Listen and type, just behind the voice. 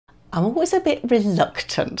I'm always a bit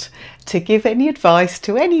reluctant to give any advice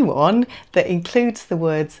to anyone that includes the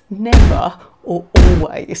words never or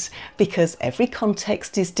always, because every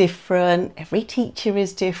context is different, every teacher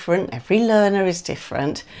is different, every learner is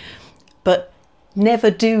different. But never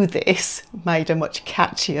do this made a much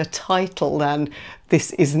catchier title than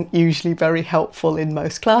this isn't usually very helpful in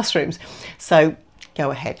most classrooms. So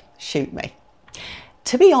go ahead, shoot me.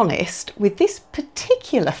 To be honest, with this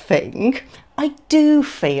particular thing, I do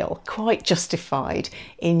feel quite justified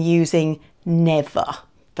in using never,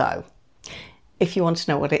 though. If you want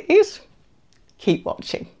to know what it is, keep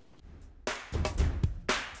watching.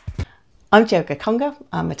 I'm Jo Gakonga.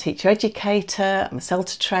 I'm a teacher educator, I'm a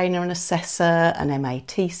CELTA trainer and assessor, an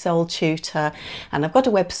MAT SOL tutor, and I've got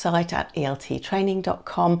a website at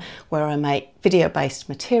elttraining.com where I make video-based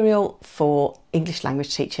material for English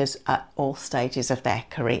language teachers at all stages of their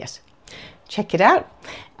careers. Check it out,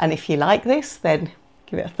 and if you like this, then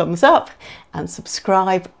give it a thumbs up and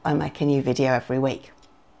subscribe. I make a new video every week.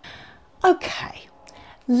 Okay,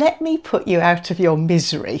 let me put you out of your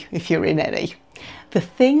misery if you're in any. The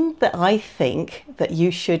thing that I think that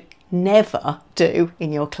you should never do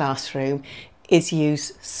in your classroom is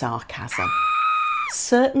use sarcasm.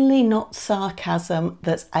 Certainly not sarcasm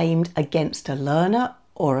that's aimed against a learner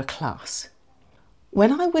or a class.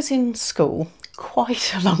 When I was in school,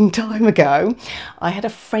 quite a long time ago, I had a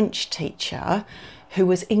French teacher who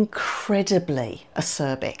was incredibly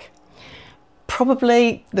acerbic.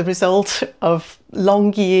 Probably the result of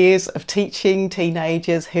long years of teaching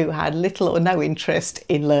teenagers who had little or no interest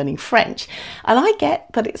in learning French. And I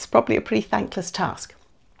get that it's probably a pretty thankless task.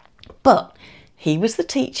 But he was the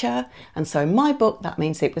teacher, and so in my book that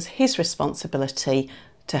means it was his responsibility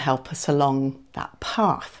to help us along that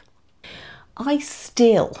path. I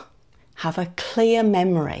still have a clear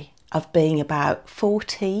memory of being about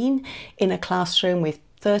 14 in a classroom with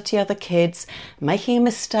 30 other kids, making a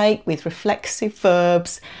mistake with reflexive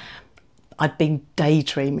verbs. I'd been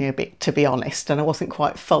daydreaming a bit, to be honest, and I wasn't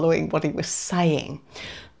quite following what he was saying.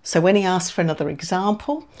 So when he asked for another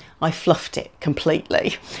example, I fluffed it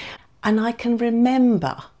completely. And I can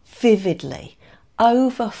remember vividly,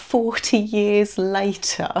 over 40 years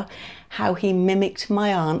later, how he mimicked my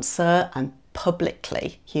answer and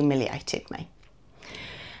publicly humiliated me.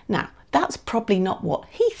 Now, that's probably not what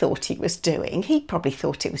he thought he was doing. He probably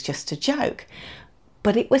thought it was just a joke,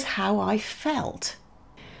 but it was how I felt.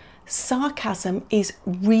 Sarcasm is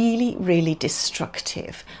really, really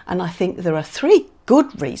destructive, and I think there are 3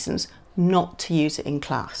 good reasons not to use it in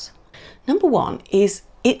class. Number 1 is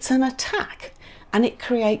it's an attack, and it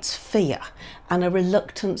creates fear and a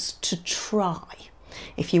reluctance to try.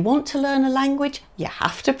 If you want to learn a language, you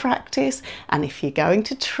have to practice, and if you're going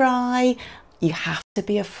to try, you have to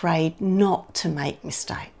be afraid not to make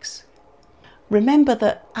mistakes. Remember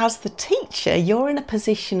that as the teacher, you're in a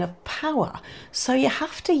position of power, so you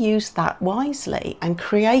have to use that wisely and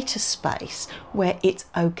create a space where it's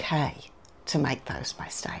okay to make those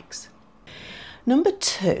mistakes. Number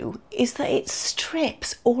 2 is that it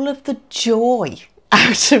strips all of the joy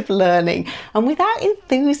out of learning, and without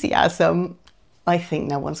enthusiasm, I think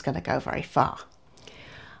no one's going to go very far.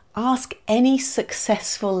 Ask any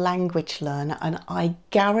successful language learner and I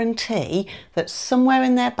guarantee that somewhere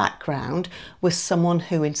in their background was someone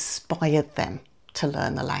who inspired them to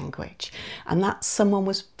learn the language. And that someone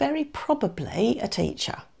was very probably a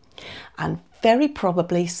teacher, and very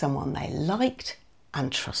probably someone they liked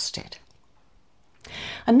and trusted.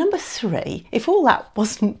 And number 3, if all that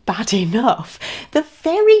wasn't bad enough, the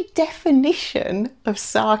very definition of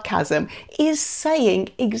sarcasm is saying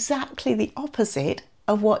exactly the opposite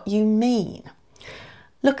of what you mean.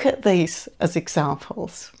 Look at these as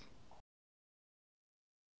examples.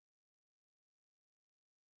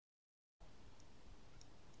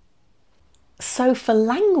 So for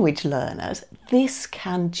language learners, this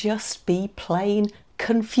can just be plain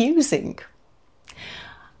confusing.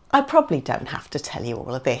 I probably don't have to tell you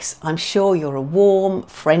all of this. I'm sure you're a warm,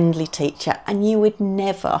 friendly teacher and you would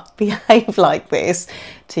never behave like this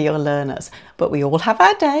to your learners. But we all have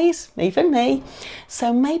our days, even me.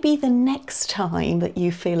 So maybe the next time that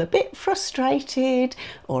you feel a bit frustrated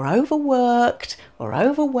or overworked or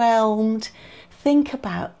overwhelmed, think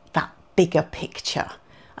about that bigger picture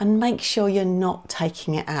and make sure you're not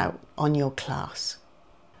taking it out on your class.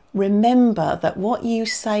 Remember that what you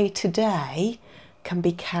say today can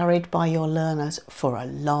be carried by your learners for a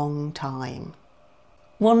long time.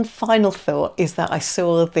 One final thought is that I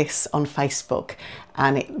saw this on Facebook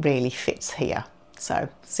and it really fits here. So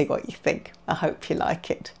see what you think. I hope you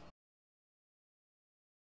like it.